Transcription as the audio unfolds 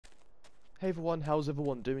Hey everyone, how's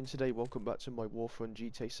everyone doing today? Welcome back to my Warfront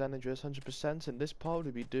GTA San Andreas 100%. In this part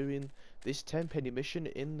we'll be doing this 10-penny mission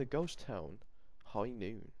in the ghost town. High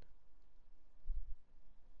noon.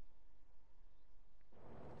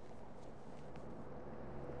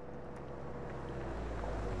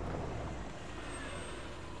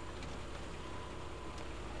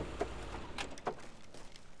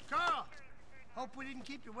 Carl! Hope we didn't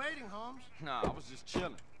keep you waiting, Holmes. Nah, I was just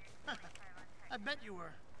chilling. I bet you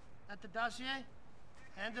were. At the dossier?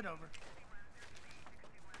 Hand it over.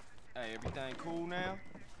 Hey, everything cool now?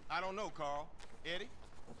 I don't know, Carl. Eddie?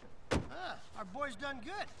 Ah, our boy's done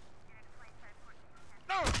good.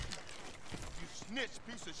 No! You snitch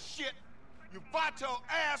piece of shit! You vato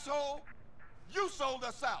asshole! You sold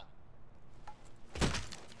us out!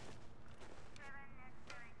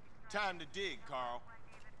 Time to dig, Carl.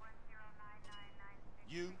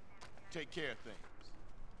 You take care of things.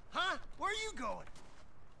 Huh? Where are you going?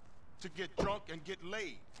 To get drunk and get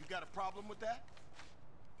laid. You got a problem with that?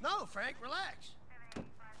 No, Frank, relax.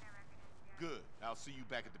 Good. I'll see you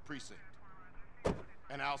back at the precinct.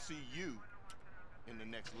 And I'll see you in the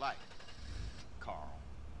next life, Carl.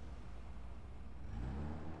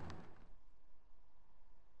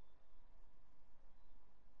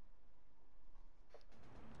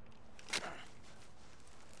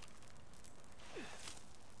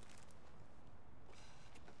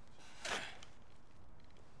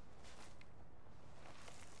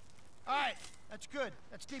 All right, that's good.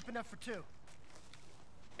 That's deep enough for two.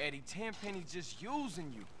 Eddie, Tenpenny's just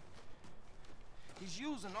using you. He's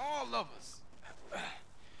using all of us.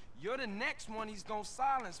 You're the next one he's gonna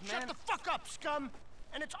silence, man. Shut the fuck up, scum!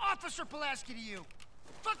 And it's Officer Pulaski to you.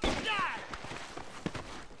 Fucking die!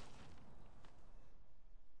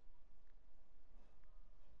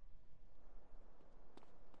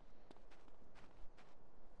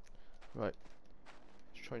 Right.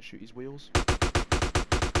 Let's try and shoot his wheels.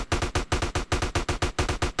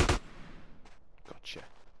 Gotcha.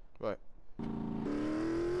 Right. I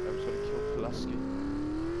was gonna kill Pulaski.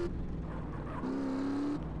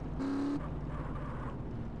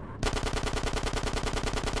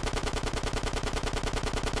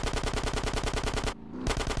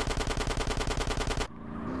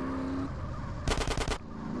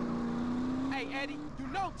 Hey, Eddie, you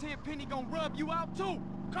know Tenpenny gonna rub you out too.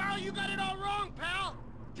 Carl, you got it all wrong, pal!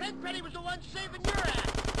 Tenpenny was the one saving your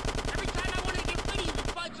ass! Every time I wanted to get rid of you,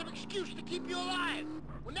 he'd find some excuse to keep you alive!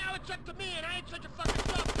 Well, now it's up to me, and I ain't such a fucking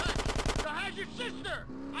soft touch! So how's your sister?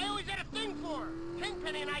 I always had a thing for her!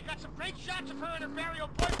 Tenpenny and I got some great shots of her and her burial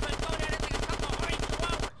boyfriend going at it like a couple of horny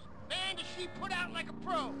chihuahuas! Man, does she put out like a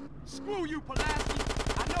pro! Screw you, Pulaski.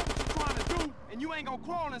 I know what you're trying to do, and you ain't gonna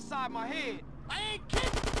crawl inside my head. I ain't kidding!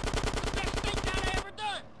 It's the best thing that I ever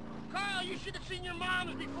done! Carl, you should have seen your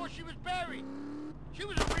mom's before she was buried! She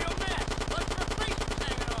was a real mess. Plus her face was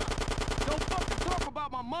hanging off. Don't fucking talk about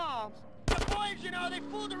my mom's. The boys, you know, they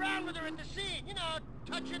fooled around with her at the scene. You know,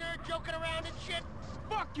 touching her, joking around and shit.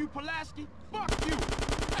 Fuck you, Pulaski. Fuck you.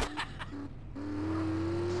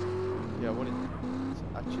 Yeah, I wanted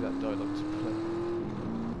actually that dialogue to play.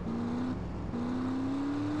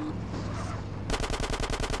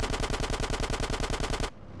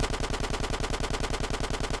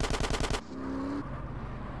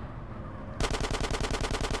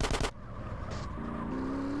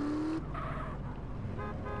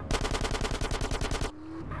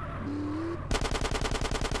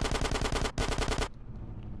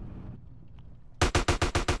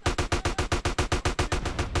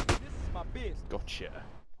 Gotcha.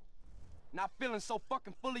 Not feeling so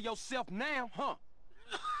fucking full of yourself now, huh?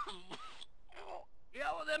 Yeah,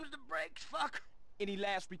 well, them's the breaks, fuck. Any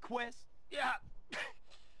last requests? Yeah.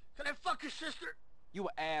 Can I fuck your sister? You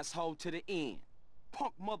an asshole to the end.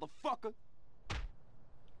 Punk motherfucker.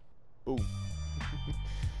 Boom.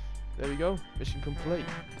 There we go. Mission complete.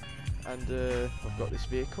 And I've got this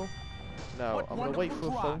vehicle. Now, I'm gonna wait for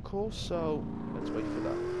a phone call, so let's wait for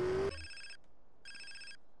that.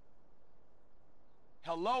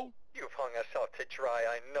 Hello? You've hung us out to dry,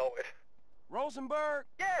 I know it. Rosenberg?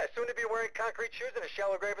 Yeah, soon to be wearing concrete shoes in a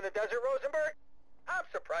shallow grave in the desert, Rosenberg. I'm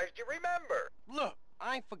surprised you remember. Look,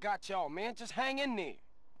 I ain't forgot y'all, man. Just hang in there.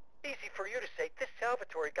 Easy for you to say. This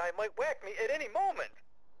Salvatore guy might whack me at any moment.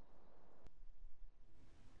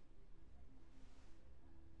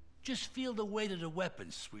 Just feel the weight of the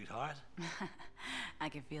weapon, sweetheart. I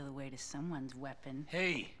can feel the weight of someone's weapon.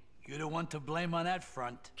 Hey, you're the one to blame on that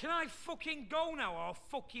front. Can I fucking go now, or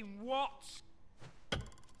fucking what?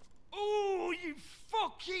 Ooh, you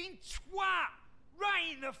fucking twat!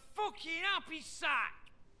 Right in the fucking happy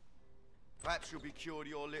sack! Perhaps you'll be cured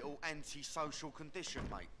of your little antisocial condition,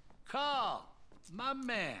 mate. Carl, my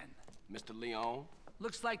man. Mr. Leon.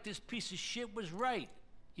 Looks like this piece of shit was right.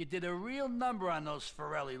 You did a real number on those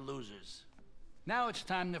Forelli losers. Now it's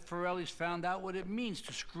time the Forellis found out what it means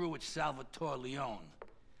to screw with Salvatore Leone.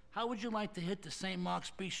 How would you like to hit the St.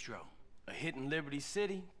 Mark's Bistro? A hit in Liberty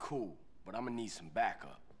City? Cool, but I'm gonna need some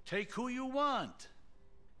backup. Take who you want.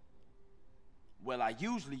 Well, I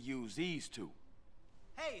usually use these two.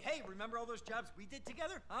 Hey, remember all those jobs we did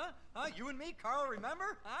together? Huh? You and me, Carl,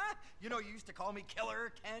 remember? Huh? You know, you used to call me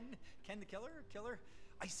Killer Ken. Ken the Killer?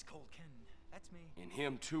 Ice Cold Ken. That's me. And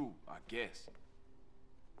him too, I guess.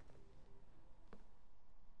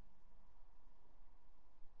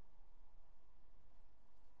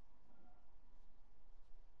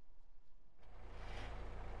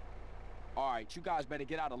 All right, you guys better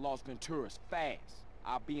get out of Los Venturas fast.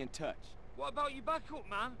 I'll be in touch. What about your backup,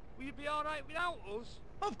 man? Will you be all right without us?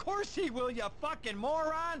 Of course he will, you fucking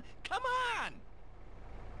moron! Come on!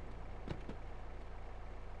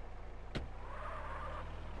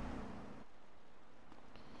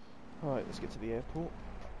 Alright, let's get to the airport.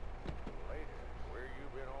 Where you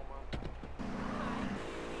been all my...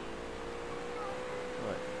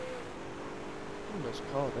 Right. Ooh, nice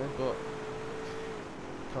car there, but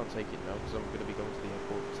can't take it now because I'm going to be going to the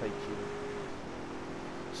airport to take you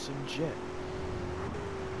some jet.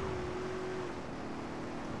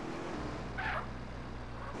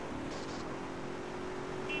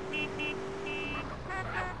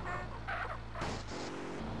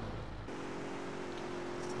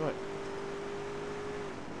 Right.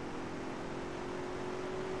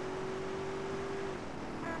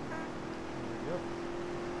 There we go.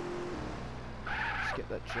 Let's get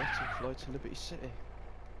that jet and fly to Liberty City.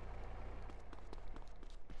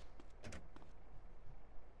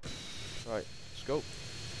 Right, let's go.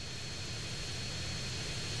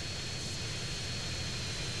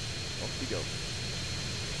 Off we go.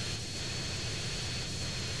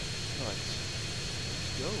 Right,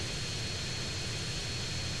 let's go.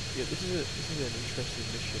 Yeah, this is an interesting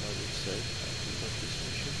mission, I would say. I actually love this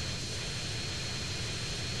mission.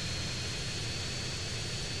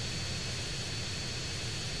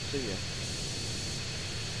 So yeah.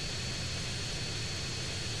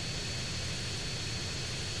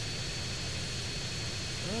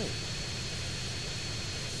 Right.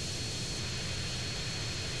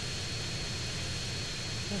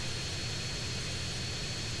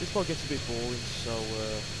 This part gets a bit boring, so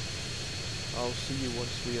I'll see you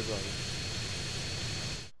once we arrive.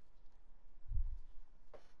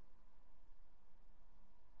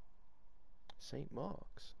 St.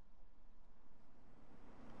 Mark's.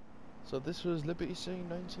 So this was Liberty City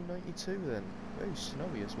 1992 then. Very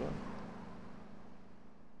snowy as well.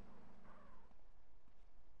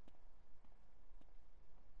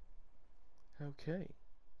 Okay.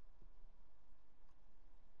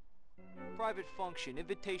 Private function,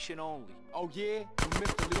 invitation only. Oh yeah? Well,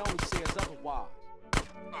 Mr. Leone says otherwise.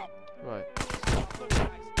 Right. Look,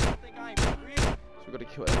 guys, I think I ain't for real. So we've got to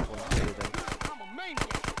kill everyone here then. I'm a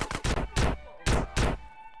maniac.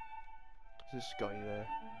 There's this guy there.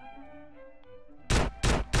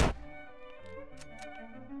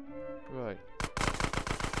 Right.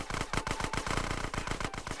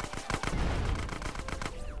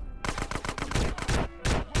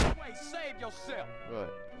 Wait, save yourself.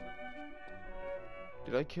 Right.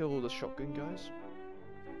 Did I kill all the shotgun guys?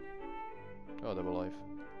 Oh, they're alive.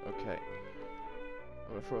 Okay. I'm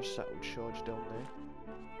gonna throw a settled charge down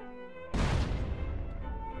there.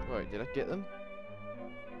 Right, did I get them?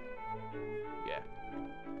 Yeah.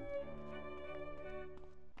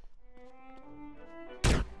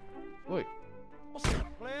 Wait. What's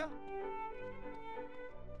up, player?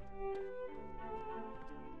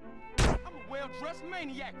 I'm a well-dressed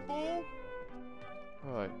maniac, fool.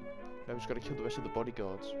 Alright. Now we just gotta kill the rest of the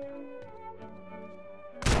bodyguards.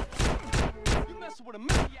 You messing with a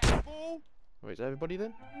maniac, fool. Wait, is that everybody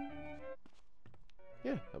then?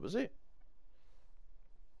 Yeah, that was it.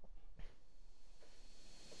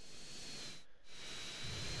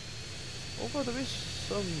 Although there is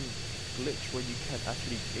some glitch where you can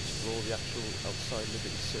actually explore the actual outside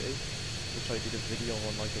Liberty City, which I did a video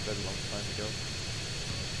on like a very long time ago.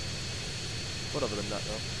 But other than that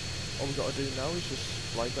though, all we gotta do now is just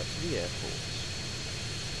fly back to the airport.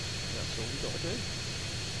 That's all we gotta do.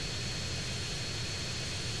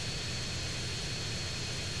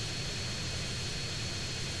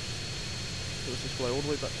 So let's just fly all the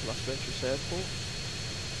way back to Las Venturas Airport.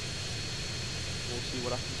 We'll see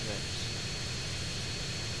what happens next.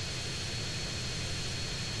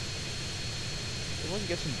 I want to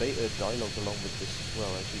get some beta dialogue along with this as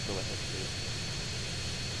well as we go ahead to it.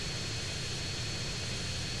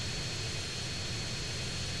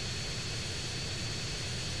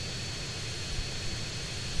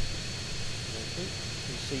 Okay, you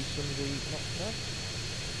can see some of the map now.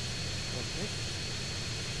 Okay.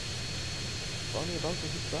 Finally about to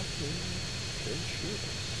hit back in Ventura.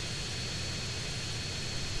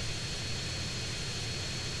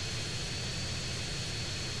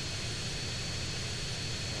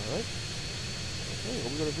 Alright. Okay, all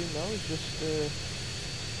we gotta do now is just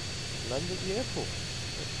land at the airport.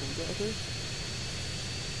 That's what we gotta do.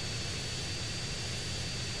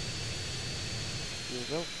 Here we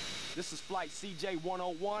go. This is flight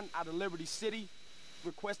CJ-101 out of Liberty City.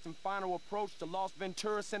 Requesting final approach to Las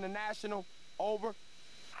Venturas International. Over.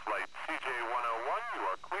 Flight CJ-101, you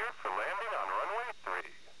are cleared for landing on runway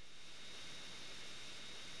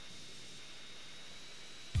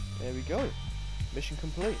 3. There we go. Mission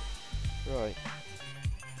complete. Right.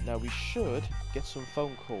 Now we should get some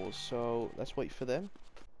phone calls, so let's wait for them.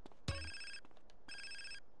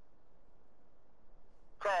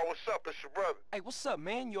 Carl, what's up? It's your brother. Hey, what's up,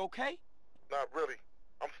 man? You okay? Not really.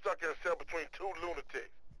 I'm stuck in a cell between two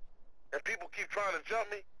lunatics. And people keep trying to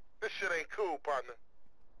jump me. This shit ain't cool, partner.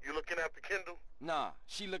 You looking after Kendall? Nah,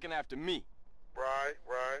 she looking after me. Right.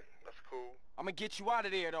 That's cool. I'm gonna get you out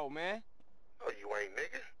of there, though, man. No, you ain't,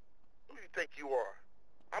 nigga. Who you think you are?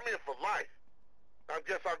 I'm here for life. I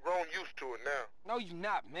guess I've grown used to it now. No, you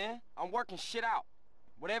not, man. I'm working shit out.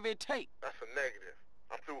 Whatever it takes. That's a negative.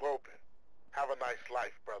 I'm through hoping. Have a nice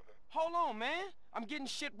life, brother. Hold on, man. I'm getting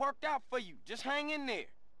shit worked out for you. Just hang in there.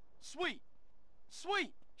 Sweet.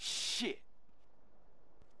 Shit.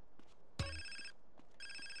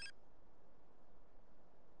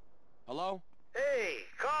 Hello? Hey,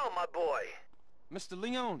 Carl, my boy. Mr.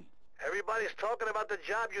 Leone. Everybody's talking about the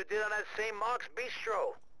job you did on that St. Mark's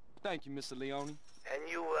Bistro. Thank you, Mr. Leone. And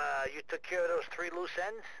you took care of those 3 loose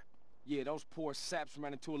ends? Yeah, those poor saps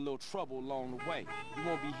ran into a little trouble along the way. You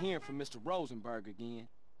won't be hearing from Mr. Rosenberg again.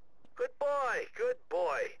 Good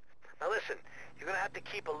boy. Now listen, you're gonna have to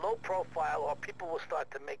keep a low profile or people will start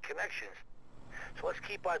to make connections. So let's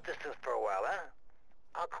keep our distance for a while, huh?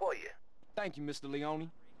 I'll call you. Thank you, Mr. Leone.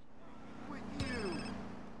 With you.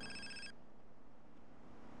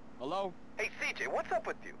 Hello? Hey, CJ, what's up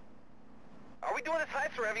with you? Are we doing this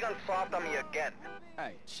heist or have you gone soft on me again?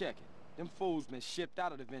 Hey, check it. Them fools been shipped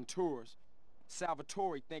out of the Venturas.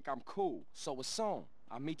 Salvatore think I'm cool, so it's on.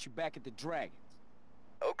 I'll meet you back at the Dragons.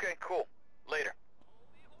 Okay, cool. Later.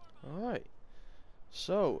 Alright.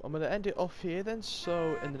 So, I'm going to end it off here then.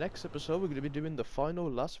 So, in the next episode, we're going to be doing the final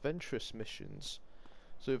Las Venturas missions.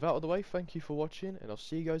 So, with that out of the way, thank you for watching, and I'll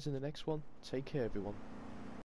see you guys in the next one. Take care, everyone.